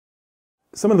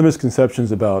Some of the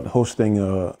misconceptions about hosting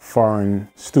a foreign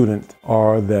student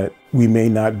are that we may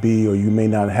not be, or you may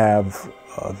not have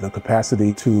the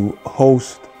capacity to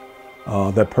host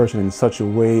that person in such a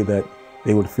way that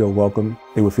they would feel welcome,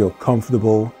 they would feel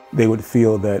comfortable, they would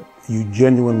feel that you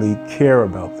genuinely care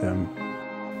about them.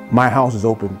 My house is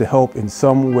open to help in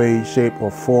some way, shape, or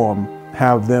form,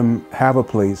 have them have a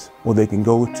place where they can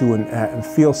go to and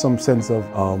feel some sense of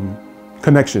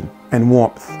connection and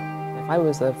warmth. If I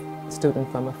was a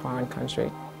student from a foreign country,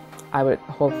 I would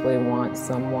hopefully want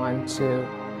someone to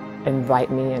invite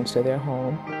me into their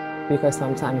home, because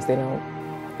sometimes they don't,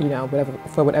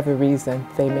 for whatever reason,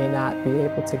 they may not be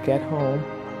able to get home,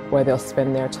 where they'll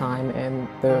spend their time in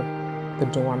the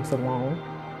dorms alone.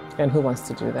 And who wants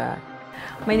to do that?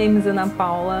 My name is Ana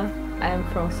Paula. I am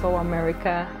from South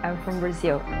America. I'm from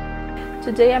Brazil.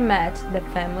 Today I met the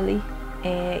family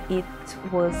and it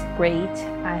was great.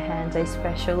 I had a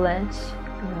special lunch,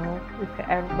 with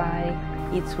everybody.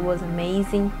 It was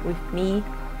amazing with me,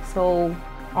 so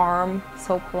warm,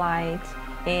 so polite,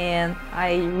 and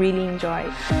I really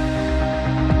enjoyed.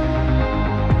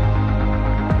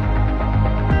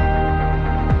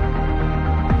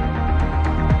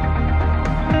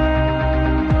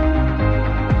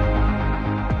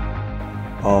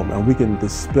 And we can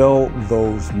dispel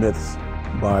those myths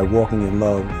by walking in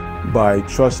love, by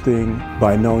trusting,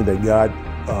 by knowing that God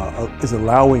is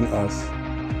allowing us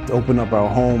to open up our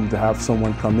home, to have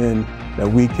someone come in that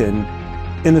we can,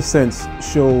 in a sense,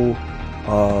 show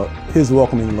His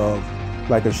welcoming love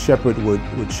like a shepherd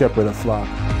would shepherd a flock.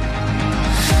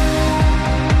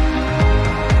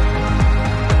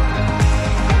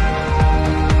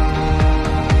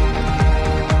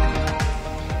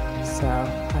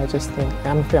 I just think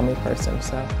I'm a family person,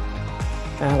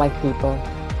 and I like people,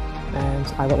 and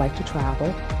I would like to travel.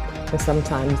 And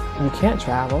sometimes you can't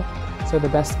travel, so the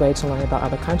best way to learn about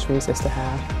other countries is to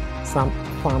have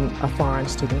a foreign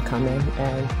student come in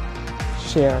and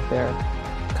share their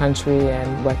country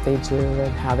and what they do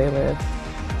and how they live.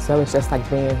 So it's just like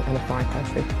being in a foreign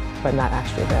country, but not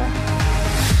actually there.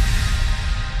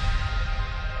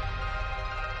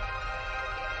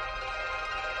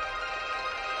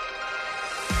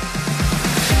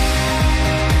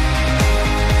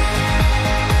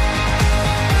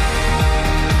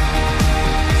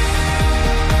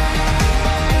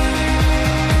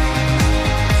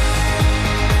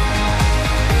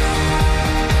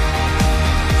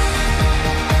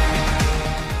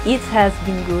 It has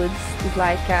been good. It's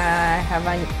like I have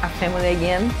a family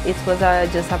again. It was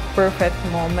just a perfect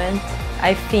moment.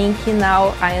 I think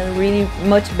now I am really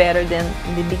much better than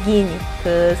in the beginning,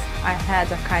 because I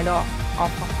had a kind of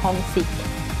homesick.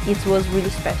 It was really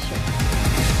special.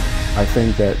 I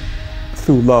think that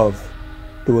through love,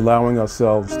 through allowing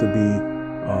ourselves to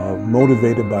be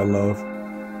motivated by love,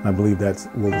 I believe that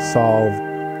will solve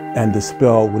and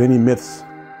dispel what any myths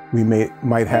we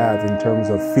might have in terms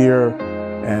of fear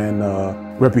and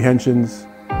reprehensions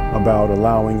about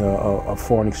allowing a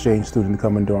foreign exchange student to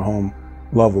come into our home.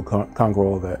 Love will conquer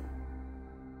all of that.